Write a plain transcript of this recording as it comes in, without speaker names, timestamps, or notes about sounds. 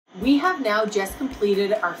We have now just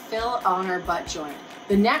completed our fill on our butt joint.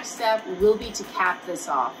 The next step will be to cap this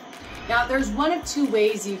off. Now there's one of two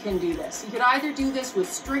ways you can do this. You could either do this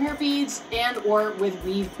with stringer beads and or with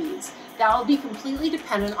weave beads. That will be completely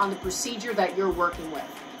dependent on the procedure that you're working with.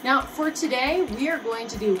 Now for today, we are going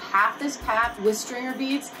to do half this cap with stringer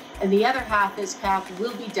beads and the other half this cap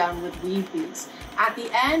will be done with weave beads. At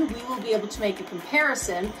the end, we will be able to make a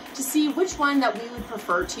comparison to see which one that we would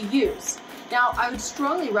prefer to use. Now, I would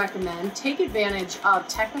strongly recommend take advantage of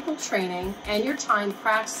technical training and your time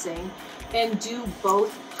practicing and do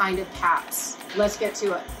both kind of caps. Let's get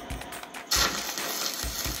to it.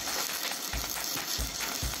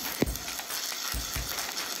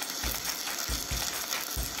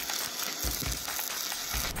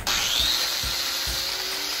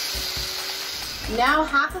 Now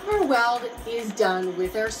half of our weld is done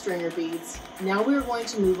with our stringer beads. Now we're going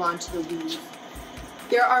to move on to the weave.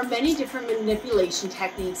 There are many different manipulation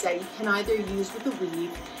techniques that you can either use with the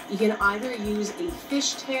weave. You can either use a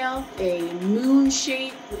fishtail, a moon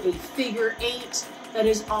shape, a figure 8. That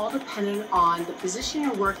is all dependent on the position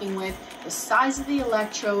you're working with, the size of the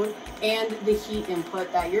electrode, and the heat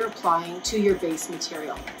input that you're applying to your base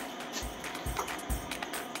material.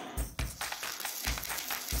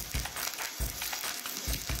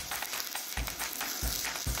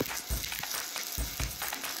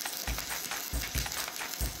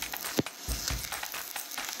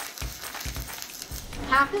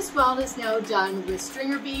 Half this weld is now done with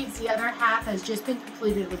stringer beads, the other half has just been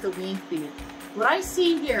completed with a weave bead. What I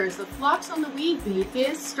see here is the flux on the weave bead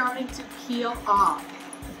is starting to peel off.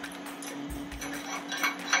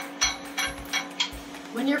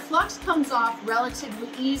 When your flux comes off relatively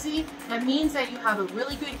easy, that means that you have a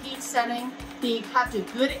really good heat setting, that you kept a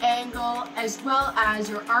good angle, as well as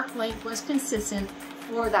your arc length was consistent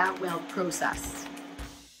for that weld process.